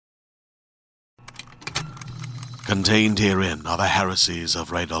Contained herein are the heresies of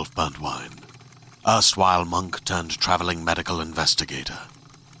Radolf Burntwine, erstwhile monk turned traveling medical investigator.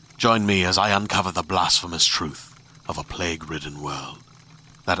 Join me as I uncover the blasphemous truth of a plague-ridden world,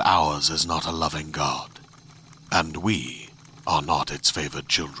 that ours is not a loving God, and we are not its favored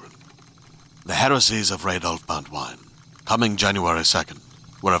children. The heresies of Radolf Burntwine, coming January 2nd,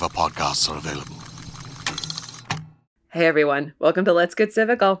 wherever podcasts are available. Hey everyone, welcome to Let's Get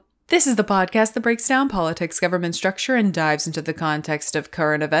Civical. This is the podcast that breaks down politics, government structure, and dives into the context of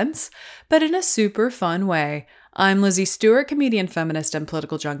current events, but in a super fun way. I'm Lizzie Stewart, comedian, feminist, and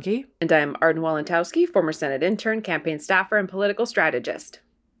political junkie. And I'm Arden Walentowski, former Senate intern, campaign staffer, and political strategist.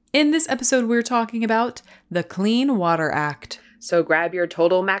 In this episode, we're talking about the Clean Water Act. So grab your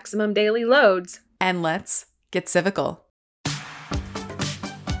total maximum daily loads. And let's get civical.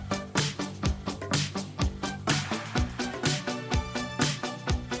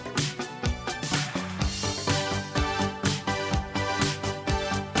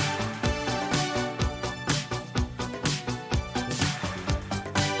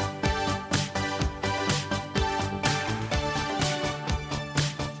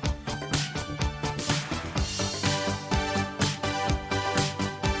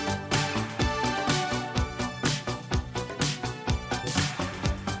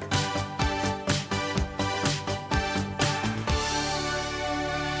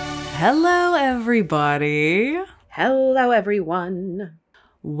 Hello, everybody. Hello, everyone.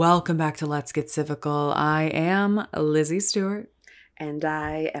 Welcome back to Let's Get Civical. I am Lizzie Stewart. And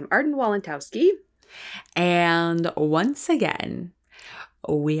I am Arden Walentowski. And once again,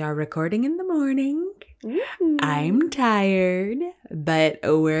 we are recording in the morning. Mm-hmm. I'm tired, but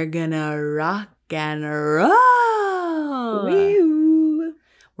we're gonna rock and roll. Woo.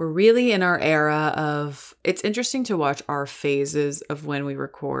 We're really in our era of, it's interesting to watch our phases of when we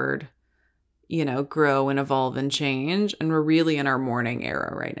record, grow and evolve and change. And we're really in our morning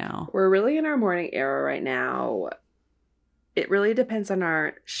era right now. We're really in our morning era right now. It really depends on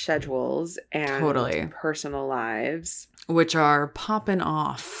our schedules and Totally. personal lives. Which are popping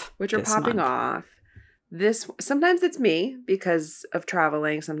off. Off. Sometimes it's me because of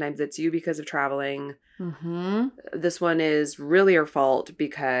traveling. Sometimes it's you because of traveling. Mm-hmm. This one is really your fault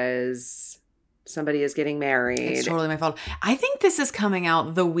because somebody is getting married. It's totally my fault. I think this is coming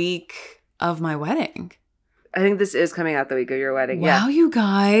out the week of my wedding. I think this is coming out the week of your wedding. Wow, Yeah. you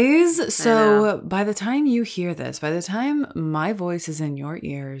guys. So by the time you hear this, by the time my voice is in your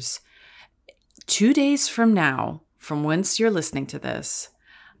ears, 2 days from now, from whence you're listening to this,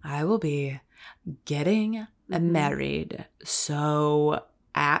 I will be getting married. So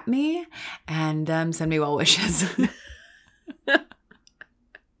at me and send me well wishes.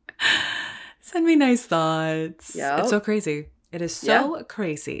 Send me nice thoughts. Yep. It's so crazy. It is so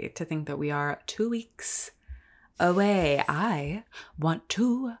crazy to think that we are 2 weeks away. I want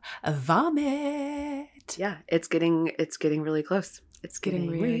to vomit. Yeah, it's getting really close. It's getting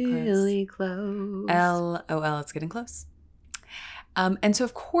really close. LOL, it's getting close. And so,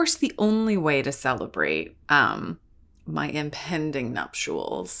 of course, the only way to celebrate my impending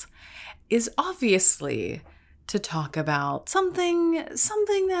nuptials is obviously to talk about something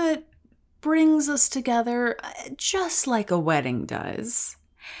that brings us together just like a wedding does.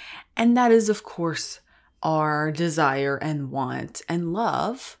 And that is, of course, our desire and want and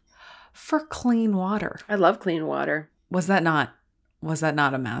love for clean water. I love clean water. Was that not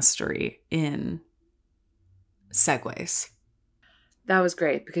a mastery in segues? That was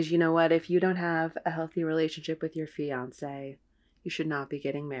great because you know what? If you don't have a healthy relationship with your fiance, you should not be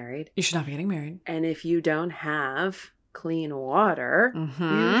getting married. You should not be getting married. And if you don't have clean water,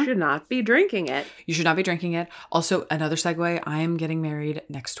 you should not be drinking it. You should not be drinking it. Also, another segue, I am getting married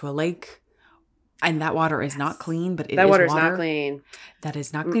next to a lake. And that water is not clean, but that water is not clean. That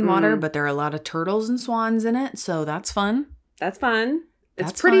is not clean water, but there are a lot of turtles and swans in it, so that's fun. That's fun.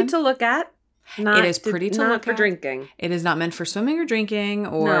 It's pretty to look at. It is pretty to look for at. Drinking. It is not meant for swimming or drinking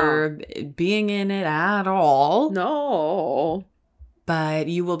or being in it at all. No. But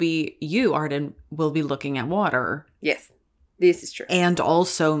you, Arden, will be looking at water. Yes, this is true. And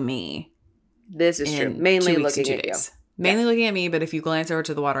also me. This is true. Mainly looking at you. Mainly looking at me, but if you glance over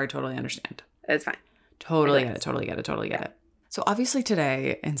to the water, I totally understand. It's fine. Totally get it. So obviously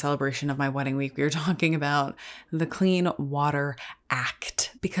today, in celebration of my wedding week, we are talking about the Clean Water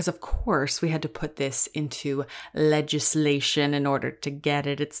Act because, of course, we had to put this into legislation in order to get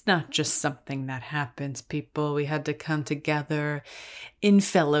it. It's not just something that happens, people. We had to come together in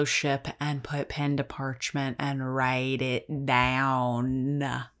fellowship and put pen to parchment and write it down.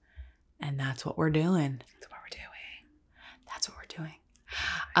 And that's what we're doing.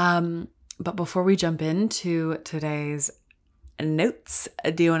 But before we jump into today's notes,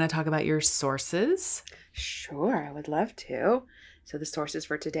 do you want to talk about your sources? Sure, I would love to. So the sources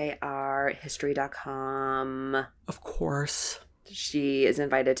for today are history.com. Of course. She is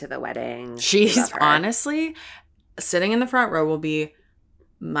invited to the wedding. She's Love her. honestly sitting in the front row will be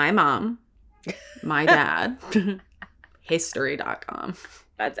my mom, my dad, history.com.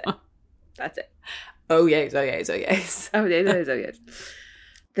 That's it. That's it. Oh, yes, oh, yes, oh, yes. Oh, yes.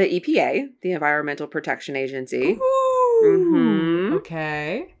 The EPA, the Environmental Protection Agency. Ooh, Mhm.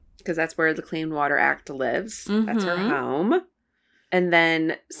 okay. Because that's where the Clean Water Act lives. That's her Mhm. home. And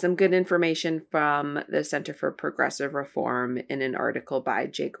then some good information from the Center for Progressive Reform in an article by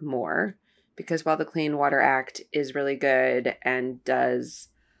Jake Moore. Because while the Clean Water Act is really good and does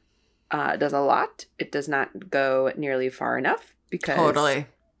a lot, it does not go nearly far enough because Totally.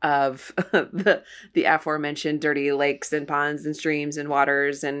 of the aforementioned dirty lakes and ponds and streams and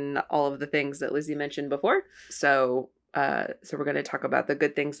waters and all of the things that Lizzie mentioned before. So we're going to talk about the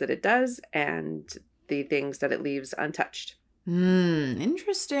good things that it does and the things that it leaves untouched.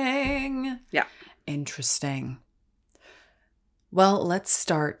 Interesting. Yeah. Interesting. Well, let's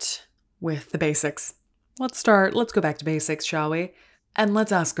start with the basics. Let's go back to basics, shall we? And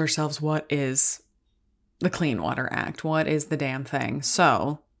let's ask ourselves, what is the Clean Water Act? What is the damn thing?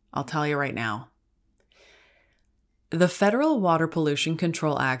 So, I'll tell you right now. The Federal Water Pollution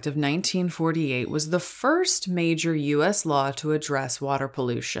Control Act of 1948 was the first major U.S. law to address water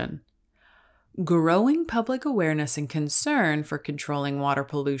pollution. Growing public awareness and concern for controlling water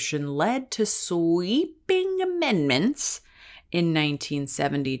pollution led to sweeping amendments in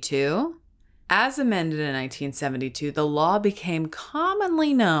 1972. As amended in 1972, the law became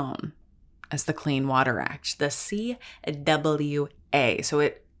commonly known as the Clean Water Act, the CWA. So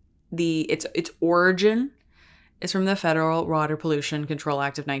its origin is from the Federal Water Pollution Control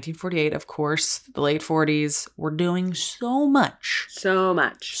Act of 1948. Of course, the late 40s. We're doing so much. So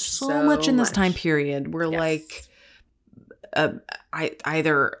much In this time period. We're Yes.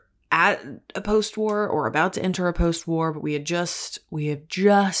 either at a post-war or about to enter a post-war, but we have just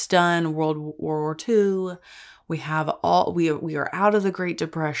done World War II. We are out of the Great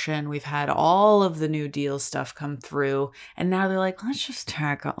Depression. We've had all of the New Deal stuff come through, and now they're like,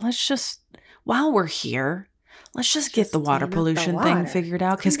 while we're here, let's just get the water clean up the pollution water. thing figured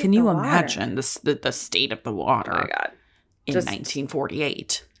out. Because Clean can up you the water. imagine the state of the water Oh my God. in Just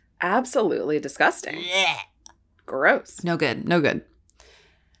 1948? absolutely disgusting. Yeah. Gross. No good.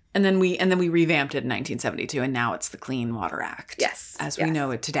 And then we revamped it in 1972, and now it's the Clean Water Act. Yes. As we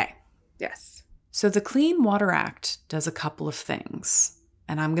know it today. Yes. So the Clean Water Act does a couple of things,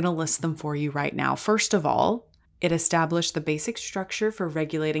 and I'm going to list them for you right now. First of all, it established the basic structure for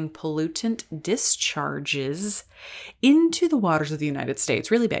regulating pollutant discharges into the waters of the United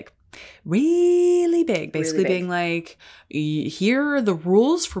States. Really big. Basically being like, here are the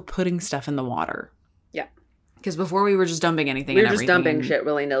rules for putting stuff in the water. Yeah. Because before we were just dumping anything We and were just everything. dumping shit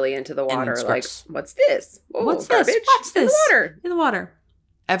willy-nilly into the water. then Like, scripts. what's this? Oh, What's garbage this? What's in this? the water. In the water.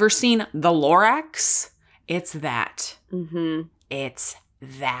 Ever seen the Lorax? It's that. Mm-hmm. It's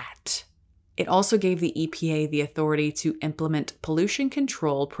that. It also gave the EPA the authority to implement pollution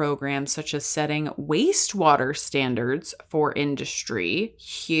control programs such as setting wastewater standards for industry.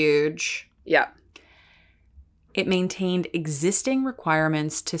 Huge. Yeah. It maintained existing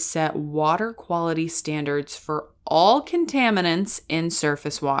requirements to set water quality standards for all contaminants in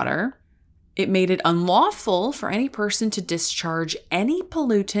surface water. It made it unlawful for any person to discharge any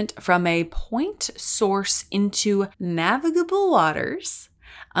pollutant from a point source into navigable waters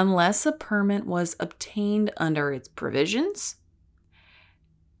unless a permit was obtained under its provisions.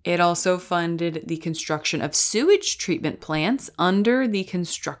 It also funded the construction of sewage treatment plants under the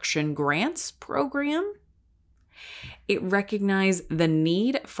Construction Grants Program. It recognized the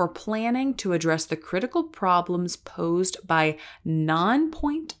need for planning to address the critical problems posed by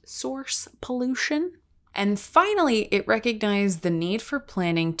non-point source pollution. And finally, it recognized the need for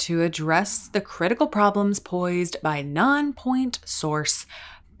planning to address the critical problems posed by non-point source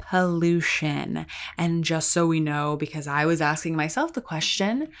pollution. And just so we know, because I was asking myself the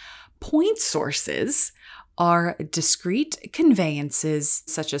question, point sources are discrete conveyances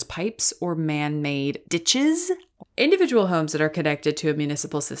such as pipes or man-made ditches. Individual homes that are connected to a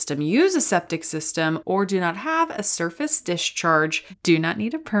municipal system, use a septic system, or do not have a surface discharge do not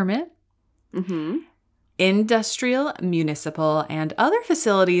need a permit. Mm-hmm. Industrial, municipal, and other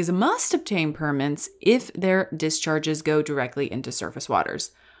facilities must obtain permits if their discharges go directly into surface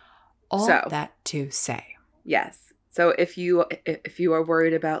waters. All that to say. Yes. So if you are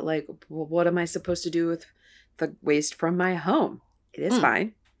worried about like, well, what am I supposed to do with the waste from my home? It is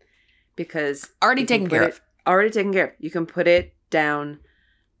fine. because Already you can taken put care it- of. Already taken care of. You can put it down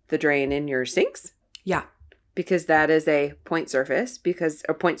the drain in your sinks Yeah. because that is a point source because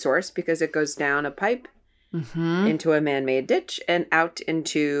it goes down a pipe Mm-hmm. into a man-made ditch and out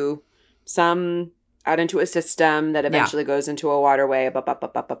into a system that eventually goes into a waterway.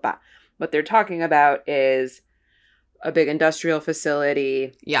 What they're talking about is a big industrial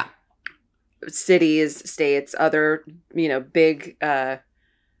facility, Yeah. cities, states, other,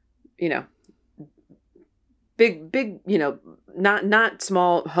 big, big, not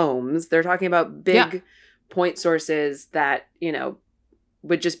small homes. They're talking about big point sources that,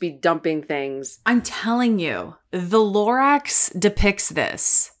 would just be dumping things. I'm telling you, the Lorax depicts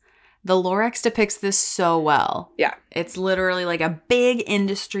this. The Lorax depicts this so well. Yeah. It's literally like a big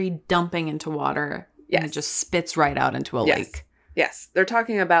industry dumping into water. Yes. And it just spits right out into a lake. Yes. They're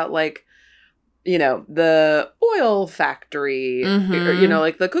talking about like, the oil factory, Mhm. or,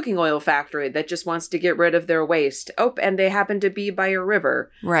 like the cooking oil factory that just wants to get rid of their waste. Oh, and they happen to be by a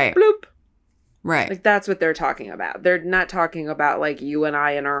river. Right. Bloop. Right. Like that's what they're talking about. They're not talking about like you and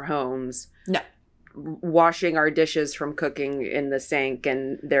I in our homes. No. Washing our dishes from cooking in the sink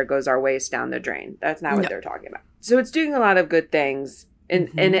and there goes our waste down the drain. That's not what they're talking about. So it's doing a lot of good things. And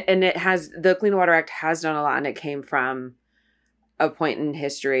it has, the Clean Water Act has done a lot, and it came from a point in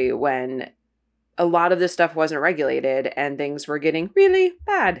history when a lot of this stuff wasn't regulated and things were getting really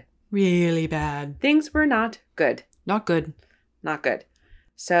bad. Really bad. Things were not good. Not good. Not good.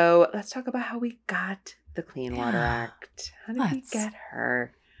 So let's talk about how we got the Clean Water Act. How did we get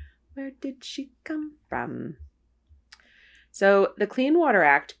her? Where did she come from? So the Clean Water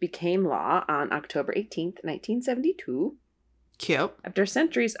Act became law on October 18th, 1972. Cute. After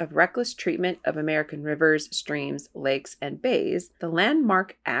centuries of reckless treatment of American rivers, streams, lakes, and bays, the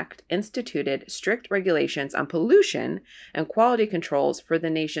Landmark Act instituted strict regulations on pollution and quality controls for the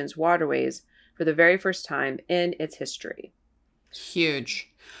nation's waterways for the very first time in its history.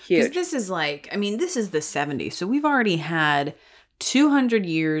 Huge. Huge. Because this is like, this is the 70s. So we've already had 200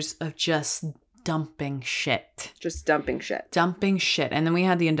 years of just dumping shit. Just dumping shit. Dumping shit. And then we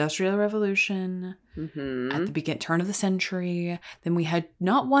had the Industrial Revolution Mm-hmm. at the turn of the century. Then we had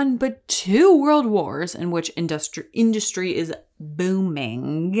not one, but 2 world wars in which industry is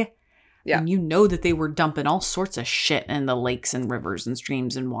booming. Yeah. And you know that they were dumping all sorts of shit in the lakes and rivers and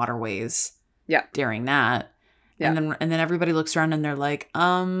streams and waterways. Yeah. During that. Yeah. And then everybody looks around and they're like,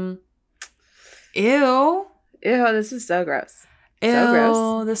 ew. Ew, this is so gross. Ew, So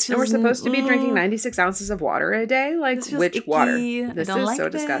gross. this feels, And we're supposed to be drinking 96 ounces of water a day? Like, This feels which icky. water? I This don't is like so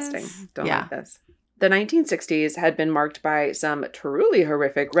this. disgusting. Don't Yeah. like this. The 1960s had been marked by some truly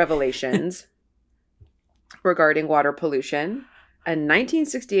horrific revelations regarding water pollution. A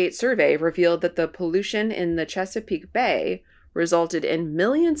 1968 survey revealed that the pollution in the Chesapeake Bay resulted in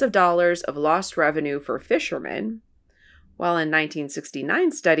millions of dollars of lost revenue for fishermen, while a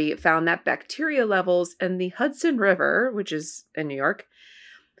 1969 study found that bacteria levels in the Hudson River, which is in New York,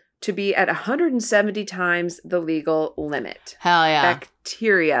 to be at 170 times the legal limit. Hell yeah.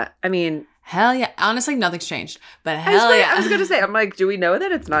 Bacteria. Hell yeah. Honestly, nothing's changed. But I hell yeah. was going to say, I'm like, do we know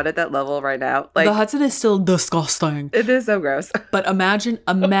that it's not at that level right now? Like, the Hudson is still disgusting. it is so gross. But imagine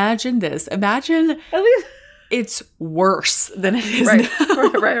this. Imagine At least, it's worse than it is right,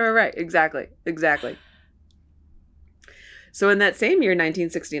 now. right. Exactly. So in that same year,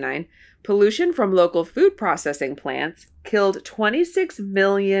 1969, pollution from local food processing plants killed 26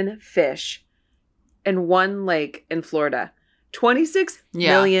 million fish in one lake in Florida. 26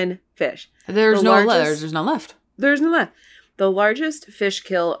 million fish. There's The no largest- there's none left. There's no left. The largest fish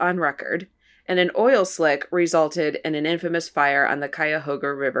kill on record, and an oil slick resulted in an infamous fire on the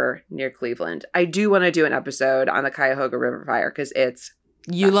Cuyahoga River near Cleveland. I do want to do an episode on the Cuyahoga River fire because it's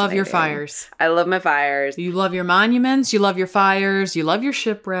You love your fascinating. fires. I love my fires. You love your monuments. You love your fires. You love your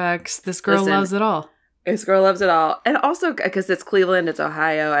shipwrecks. This girl Listen, loves it all. This girl loves it all. And also because it's Cleveland, it's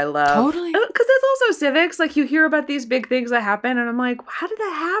Ohio. I love. Totally. Because it's also civics. Like you hear about these big things that happen and I'm like, how did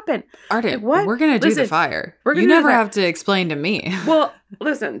that happen? Arden, Like, what? we're going to do the Listen, fire. we're gonna You do the never fire. have to explain to me. Well,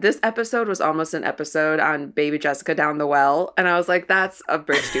 listen, this episode was almost an episode on Baby Jessica Down the Well. And I was like, that's a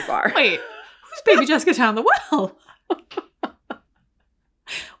bridge too far. Wait, who's Baby Jessica down the well?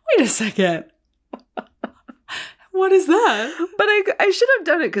 Wait a second. What is that? But I should have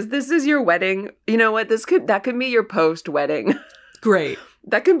done it because this is your wedding. You know what? That could be your post-wedding. Great.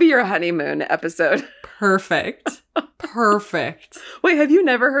 That can be your honeymoon episode. Perfect. Perfect. Wait, have you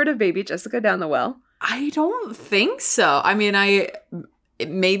never heard of Baby Jessica Down the Well? I don't think so. I mean,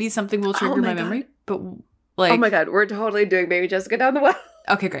 maybe something will trigger Oh my my God. memory, but like, Oh my God, we're totally doing Baby Jessica Down the Well.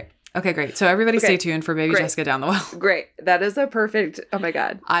 okay, great. Okay, great. So everybody Okay, stay tuned for Baby great. Jessica down the well. Great. That is a perfect. Oh my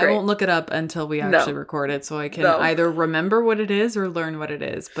God. I Great. won't look it up until we actually record it, so I can either remember what it is or learn what it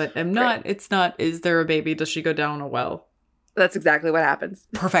is. But it's not, is there a baby? Does she go down a well? That's exactly what happens.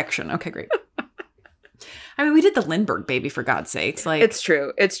 Perfection. Okay, great. I mean, we did the Lindbergh baby, for God's sakes. Like, It's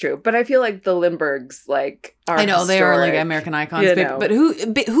true. But I feel like the Lindberghs, like, are I know, they are like historic, American icons. you know. But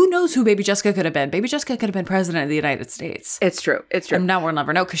who knows who Baby Jessica could have been? Baby Jessica could have been president of the United States. It's true. And now we'll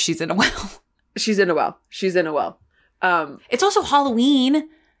never know because she's in a well. She's in a well. It's also Halloween.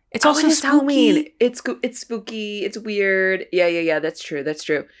 It's also it is spooky. Halloween. It's spooky. It's weird. Yeah. That's true. It's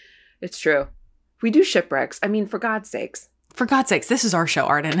true. We do shipwrecks. I mean, for God's sakes. For God's sakes, this is our show,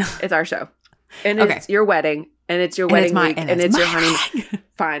 Arden. It's our show. And Okay. it's your wedding. And it's your wedding week. And it's your honeymoon. honeymoon.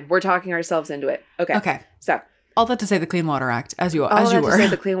 Fine. We're talking ourselves into it. Okay. Okay. So. All that to say the Clean Water Act, as you were. To say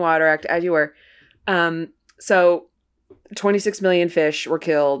the Clean Water Act, as you were. So 26 million fish were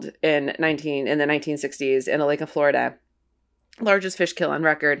killed in the 1960s in a lake in Florida. Largest fish kill on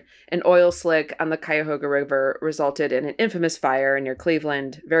record. An oil slick on the Cuyahoga River resulted in an infamous fire near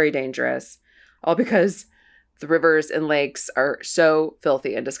Cleveland. Very dangerous. All because the rivers and lakes are so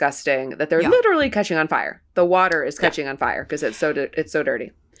filthy and disgusting that they're literally catching on fire. The water is catching on fire because it's so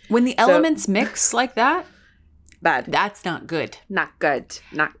dirty. When the elements mix like that, bad. That's not good. Not good.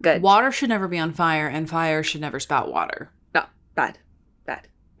 Water should never be on fire, and fire should never spout water. No, bad.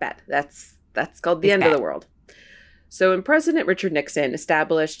 That's called the end of the world. So when President Richard Nixon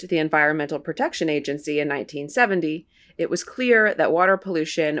established the Environmental Protection Agency in 1970, it was clear that water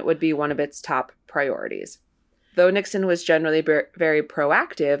pollution would be one of its top priorities. Though Nixon was generally very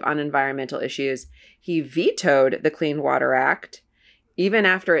proactive on environmental issues, he vetoed the Clean Water Act, even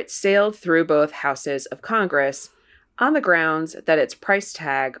after it sailed through both houses of Congress, on the grounds that its price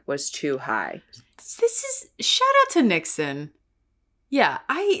tag was too high. This is shout out to Nixon. Yeah,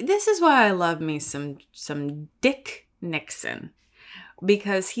 this is why I love me some Dick Nixon.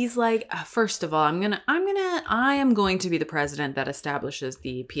 Because he's like, first of all, I am going to be the president that establishes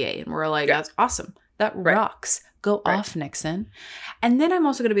the EPA. And we're like, that's awesome. That rocks. Go off, Nixon. And then I'm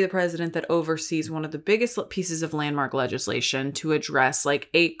also going to be the president that oversees one of the biggest pieces of landmark legislation to address like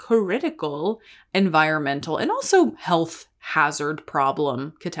a critical environmental and also health hazard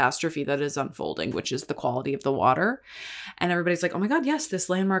problem catastrophe that is unfolding, which is the quality of the water. And everybody's like, oh my God, yes, this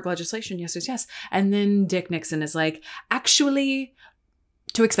landmark legislation. Yes. And then Dick Nixon is like, actually,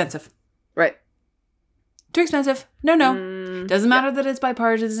 too expensive. Right. Too expensive. No. Doesn't matter that it's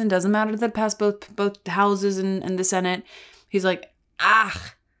bipartisan. Doesn't matter that it passed both houses and the Senate. He's like, I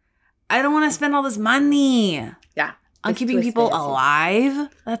don't want to spend all this money. Yeah. On keeping people alive.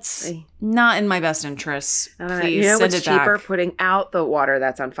 That's not in my best interests. Please you know send what's it cheaper? back. Putting out the water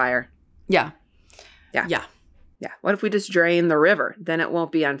that's on fire. Yeah. What if we just drain the river? Then it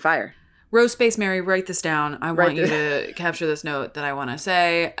won't be on fire. Rose Space Mary, write this down. I want you to capture this note that I want to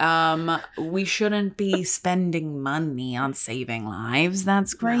say. We shouldn't be spending money on saving lives.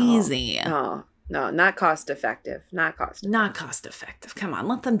 That's crazy. No, not cost effective. Not cost effective. Come on,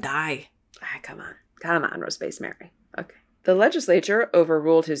 let them die. Come on, Rose Space Mary. Okay. The legislature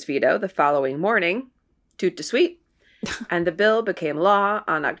overruled his veto the following morning, toot to sweet, and the bill became law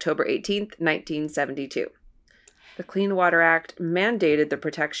on October 18th, 1972. The Clean Water Act mandated the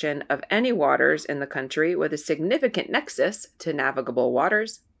protection of any waters in the country with a significant nexus to navigable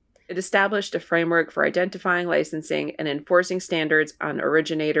waters. It established a framework for identifying, licensing, and enforcing standards on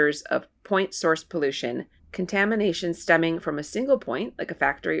originators of point source pollution, contamination stemming from a single point, like a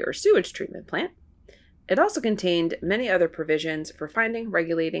factory or sewage treatment plant. It also contained many other provisions for finding,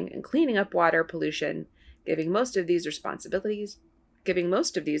 regulating, and cleaning up water pollution, giving most of these responsibilities to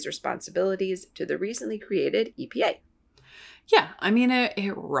the recently created EPA. Yeah, I mean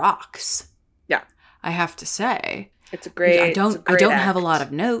it rocks. Yeah, I have to say. It's a great. I don't act. have a lot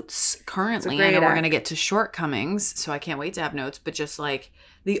of notes currently. I know we're going to get to shortcomings, so I can't wait to have notes, but just like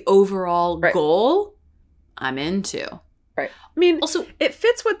the overall goal, I'm into. Right. I mean, also, it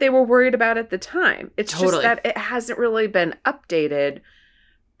fits what they were worried about at the time. It's just that it hasn't really been updated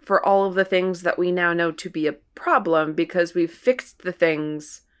for all of the things that we now know to be a problem because we've fixed the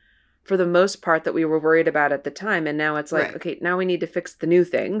things for the most part that we were worried about at the time. And now it's like, okay, now we need to fix the new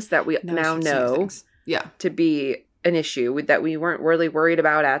things that we now know to be an issue that we weren't really worried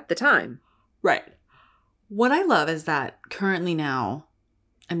about at the time. Right. What I love is that currently now,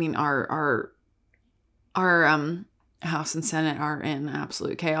 I mean, our House and Senate are in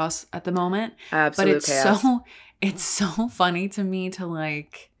absolute chaos at the moment. Absolute chaos. It's so funny to me to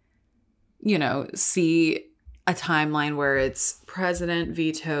like, you know, see a timeline where it's president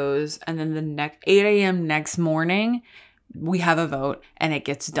vetoes and then the 8 a.m. next morning, we have a vote and it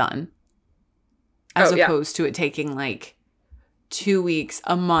gets done. As opposed to it taking like 2 weeks,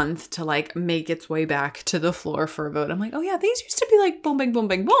 a month to like make its way back to the floor for a vote. I'm like, oh yeah, these used to be like boom, bang, boom,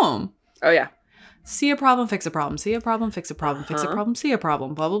 bang, boom. Oh yeah. See a problem, fix a problem. See a problem, fix a problem. Fix a problem, see a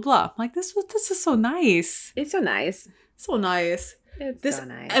problem. Blah, blah, blah. I'm like, this is so nice. It's so nice. So nice. It's so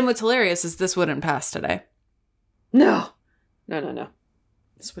nice. And what's hilarious is this wouldn't pass today. No.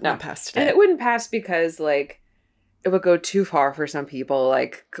 This would not pass today. And it wouldn't pass because like it would go too far for some people.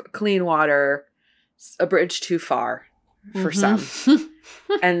 Like clean water, a bridge too far for some.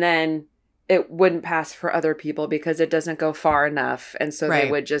 And then it wouldn't pass for other people because it doesn't go far enough. And so they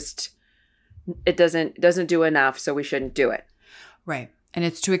would just, it doesn't do enough. So we shouldn't do it. Right. And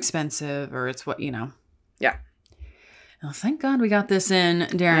it's too expensive or it's what, Yeah. Well, thank God we got this in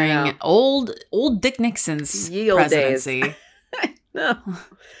during old Dick Nixon's presidency. Days. No.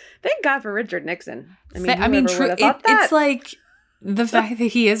 Thank God for Richard Nixon. True. It's like the fact that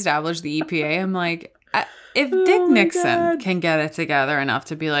he established the EPA. I'm like, if Dick Nixon can get it together enough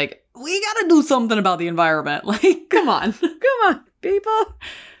to be like, we got to do something about the environment. Like, come on. Come on, people.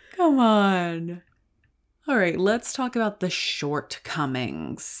 Come on. All right, let's talk about the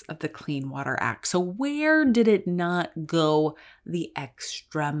shortcomings of the Clean Water Act. So where did it not go the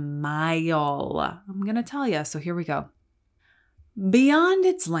extra mile? I'm going to tell you. So here we go. Beyond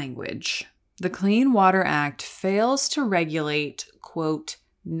its language, the Clean Water Act fails to regulate, quote,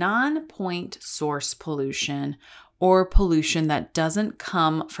 non-point source pollution or pollution that doesn't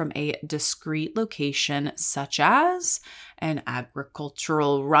come from a discrete location, such as an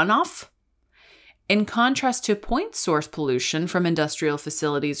agricultural runoff. In contrast to point source pollution from industrial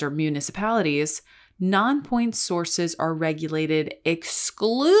facilities or municipalities, non-point sources are regulated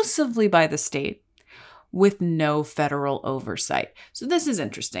exclusively by the state with no federal oversight. So this is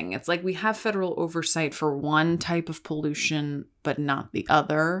interesting. It's like we have federal oversight for one type of pollution, but not the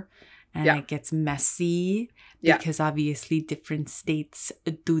other. And it gets messy because obviously different states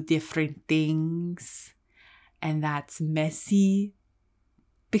do different things. And that's messy.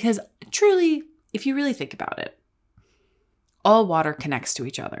 Because truly, if you really think about it, all water connects to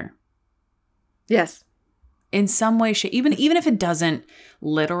each other. Yes. In some way, shape, even if it doesn't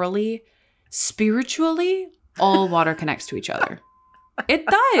literally, spiritually, all water connects to each other. It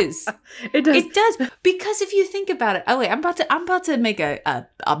does. It does. It does. Because if you think about it, I'm about to make a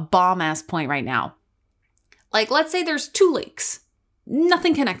bomb ass point right now. Like, let's say there's 2 lakes,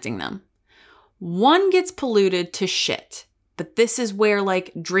 nothing connecting them. One gets polluted to shit. But this is where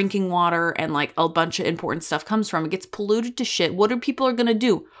like drinking water and like a bunch of important stuff comes from. It gets polluted to shit. What are people going to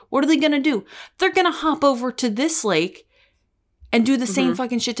do? What are they going to do? They're going to hop over to this lake and do the same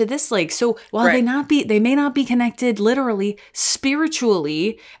fucking shit to this lake. So while they may not be connected literally,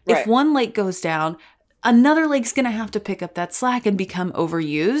 spiritually, if one lake goes down, another lake's going to have to pick up that slack and become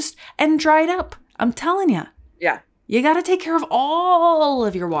overused and dried up. I'm telling you. Yeah. You got to take care of all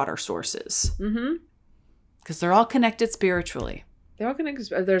of your water sources. Mm-hmm. Because they're all connected spiritually. They're all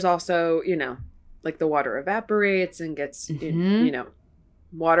connected. There's also, like the water evaporates and gets,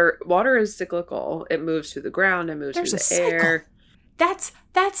 water is cyclical. It moves through the ground. It moves through the air.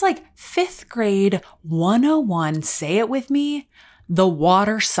 That's like 5th grade 101. Say it with me. The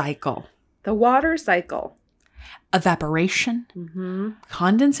water cycle. The water cycle. Evaporation.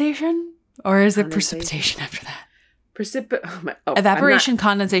 Condensation? Or is it precipitation after that? Evaporation,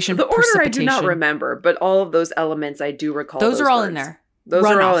 condensation, the precipitation. order I do not remember, but all of those elements I do recall. Those are all words. in there. Those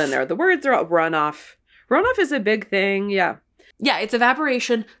are all in there. The words are all runoff. Runoff is a big thing. Yeah. Yeah, it's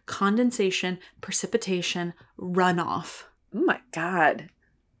evaporation, condensation, precipitation, runoff. Oh my God.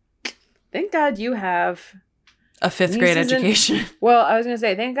 Thank God you have a 5th grade education. Well, I was going to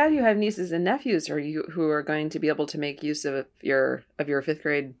say, thank God you have nieces and nephews who are going to be able to make use of your 5th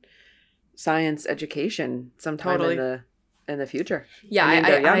grade science education sometime in the future. Yeah,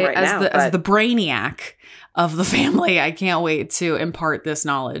 they're young right now, as the brainiac of the family, I can't wait to impart this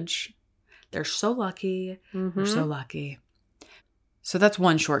knowledge. They're so lucky. They're so lucky. So that's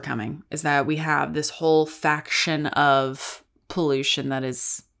one shortcoming, is that we have this whole faction of pollution that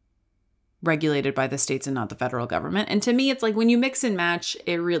is regulated by the states and not the federal government. And to me, it's like when you mix and match,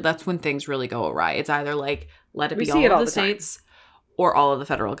 that's when things really go awry. It's either like let it be all of the states or all of the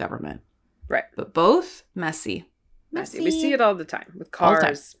federal government. Right. But both messy. We see it all the time with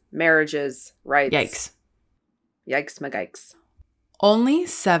cars, marriages, rights. Yikes. Yikes, magikes. Only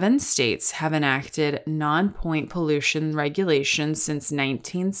 7 states have enacted non-point pollution regulations since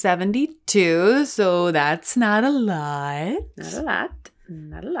 1972, so that's not a lot.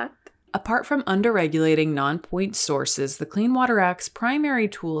 Not a lot. Apart from underregulating non-point sources, the Clean Water Act's primary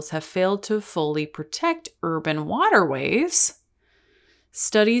tools have failed to fully protect urban waterways.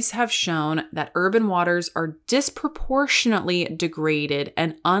 Studies have shown that urban waters are disproportionately degraded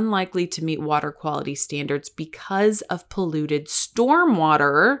and unlikely to meet water quality standards because of polluted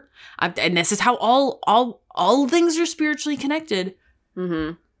stormwater. And this is how all things are spiritually connected.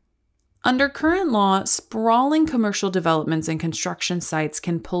 Mm-hmm. Under current law, sprawling commercial developments and construction sites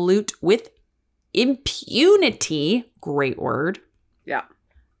can pollute with impunity. Great word. Yeah.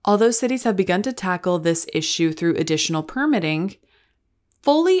 Although cities have begun to tackle this issue through additional permitting,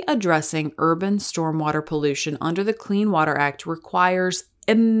 fully addressing urban stormwater pollution under the Clean Water Act requires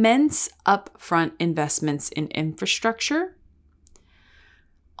immense upfront investments in infrastructure.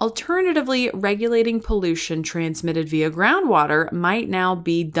 Alternatively, regulating pollution transmitted via groundwater might now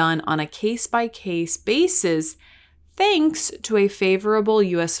be done on a case-by-case basis thanks to a favorable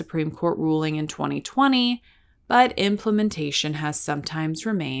U.S. Supreme Court ruling in 2020, but implementation has sometimes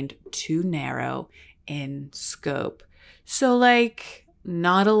remained too narrow in scope. So,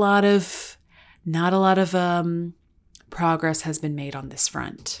 not a lot of progress has been made on this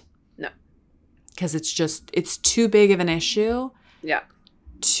front. No. Because it's too big of an issue. Yeah.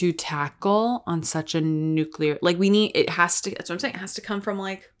 To tackle on such a nuclear, that's what I'm saying. It has to come from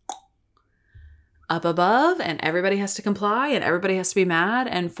up above, and everybody has to comply, and everybody has to be mad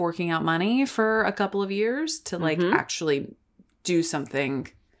and forking out money for a couple of years to actually do something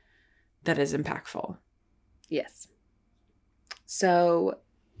that is impactful. Yes. So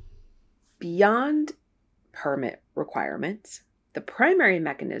beyond permit requirements, the primary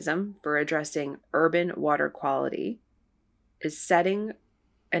mechanism for addressing urban water quality is setting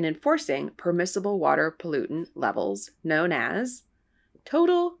and enforcing permissible water pollutant levels known as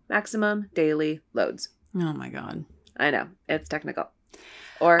total maximum daily loads. Oh my God. I know, it's technical.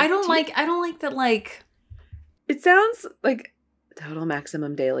 Or I don't like that it sounds like total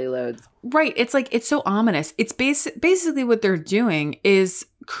maximum daily loads. Right. It's so ominous. It's basically what they're doing is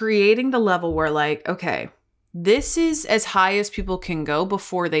creating the level where okay, this is as high as people can go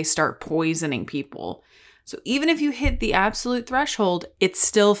before they start poisoning people. So even if you hit the absolute threshold, it's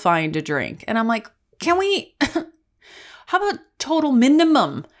still fine to drink. And I'm like, can we, how about total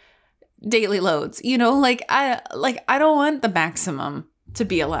minimum daily loads? I don't want the maximum to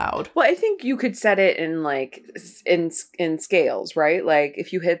be allowed. Well, I think you could set it in in scales, right? Like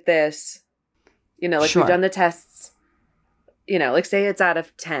if you hit this, Sure. We've done the tests, say it's out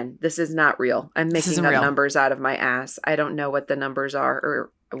of 10. This is not real. I'm making up numbers out of my ass. I don't know what the numbers are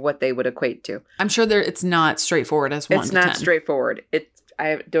or what they would equate to. I'm sure it's not straightforward as 1 to 10. It's not straightforward.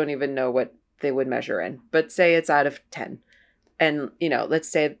 I don't even know what they would measure in, but say it's out of 10. And, let's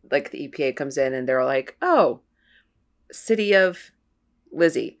say the EPA comes in and they're like, oh, city of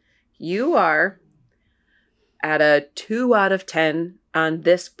Lizzie, you are at a 2 out of 10 on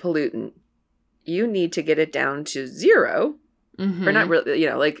this pollutant. You need to get it down to 0. Mm-hmm. Or not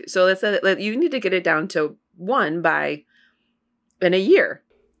really, so let's say that you need to get it down to 1 in a year.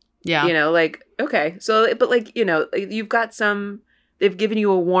 Yeah. Okay. So, but you've got they've given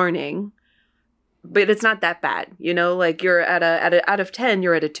you a warning, but it's not that bad. You're at a out of 10,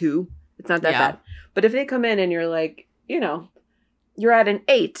 you're at a 2. It's not that bad. But if they come in and you're you're at an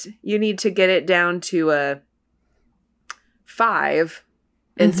 8, you need to get it down to a 5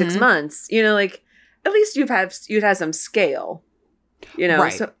 in 6 months, at least you'd have some scale,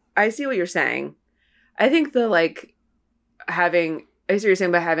 Right. So I see what you're saying. I think I see what you're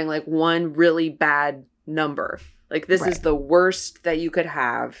saying by having one really bad number. This is the worst that you could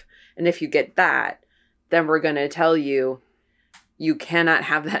have. And if you get that, then we're going to tell you cannot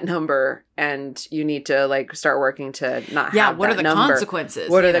have that number and you need to start working to not have that number. Yeah, what are the consequences?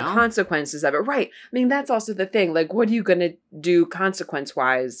 What are the consequences of it? Right. I mean, that's also the thing. What are you going to do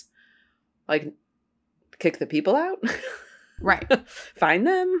consequence-wise? Kick the people out? Right. Fine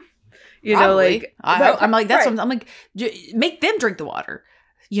them? Probably. Make them drink the water,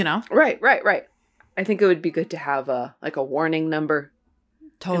 Right. I think it would be good to have a warning number,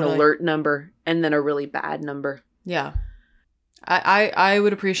 an alert number, and then a really bad number. Yeah. I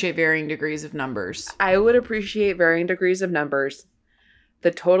would appreciate varying degrees of numbers. I would appreciate varying degrees of numbers.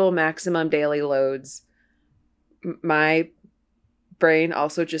 The total maximum daily loads. My brain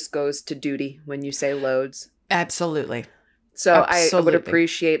also just goes to duty when you say loads. Absolutely. So I would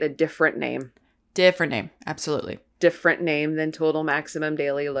appreciate a different name. Different name. Absolutely. Different name than total maximum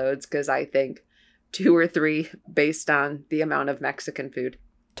daily loads, because I think 2 or 3 based on the amount of Mexican food.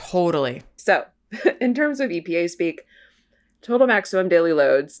 Totally. So in terms of EPA speak, Total maximum daily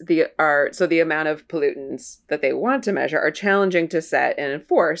loads, the amount of pollutants that they want to measure, are challenging to set and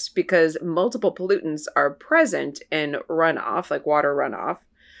enforce because multiple pollutants are present in runoff, like water runoff.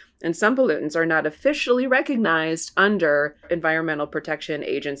 And some pollutants are not officially recognized under Environmental Protection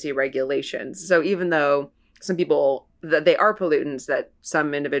Agency regulations. So even though some people, that they are pollutants that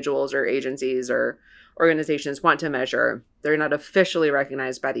some individuals or agencies or organizations want to measure, they're not officially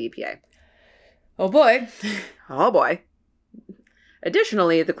recognized by the EPA. Oh boy. Oh boy.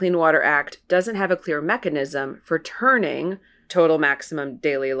 Additionally, the Clean Water Act doesn't have a clear mechanism for turning total maximum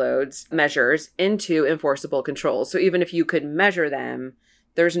daily loads measures into enforceable controls. So even if you could measure them,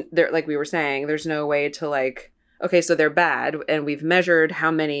 there, like we were saying, there's no way to like, okay, so they're bad, and we've measured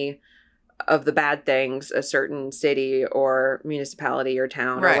how many of the bad things a certain city or municipality or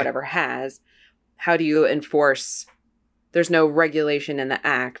town or whatever has. How do you enforce? There's no regulation in the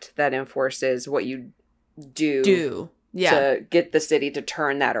act that enforces what you do. To get the city to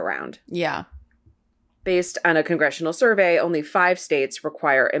turn that around. Yeah. Based on a congressional survey, only 5 states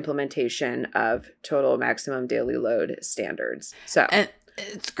require implementation of total maximum daily load standards. So, and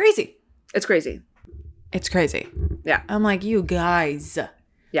it's crazy. It's crazy. It's crazy. Yeah. I'm like, you guys.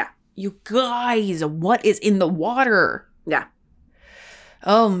 Yeah. You guys, what is in the water? Yeah.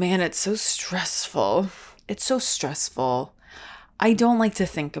 Oh man, it's so stressful. It's so stressful. I don't like to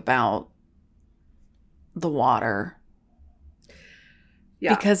think about the water.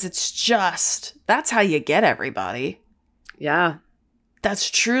 Yeah. Because it's just, that's how you get everybody. Yeah. That's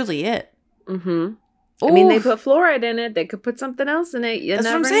truly it. Mm-hmm. I mean, they put fluoride in it. They could put something else in it. That's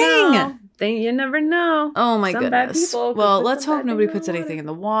what I'm saying. You never know. Oh my Some bad goodness. people Well, let's hope nobody puts anything in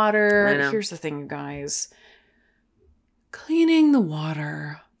the water. I know. Here's the thing, guys. Cleaning the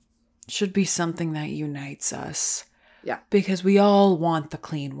water should be something that unites us. Yeah. Because we all want the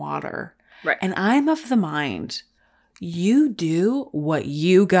clean water. Right. And I'm of the mind, you do what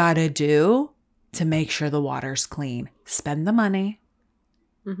you gotta do to make sure the water's clean. Spend the money.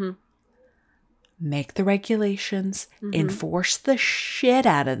 Mm-hmm. Make the regulations. Enforce the shit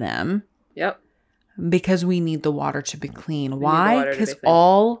out of them. Yep. Because we need the water to be clean. Why? Because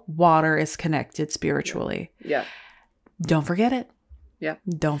all water is connected spiritually. Yeah. Don't forget it. Yeah.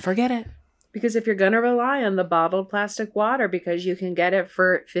 Don't forget it. Because if you're going to rely on the bottled plastic water because you can get it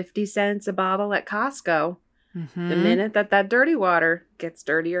for 50 cents a bottle at Costco, the minute that dirty water gets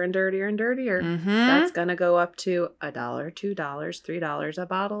dirtier and dirtier and dirtier, that's going to go up to $1, $2, $3 a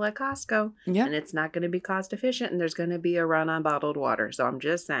bottle at Costco. Yep. And it's not going to be cost efficient, and there's going to be a run on bottled water. So I'm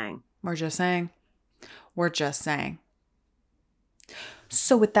just saying. We're just saying. We're just saying.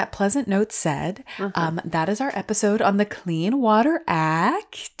 So with that pleasant note said, that is our episode on the Clean Water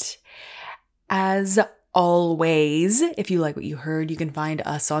Act. As always, if you like what you heard, you can find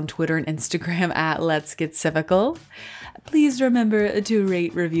us on Twitter and Instagram at Let's Get Civical. Please remember to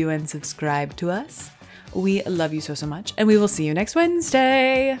rate, review, and subscribe to us. We love you so much, and we will see you next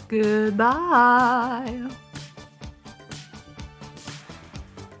Wednesday. Goodbye.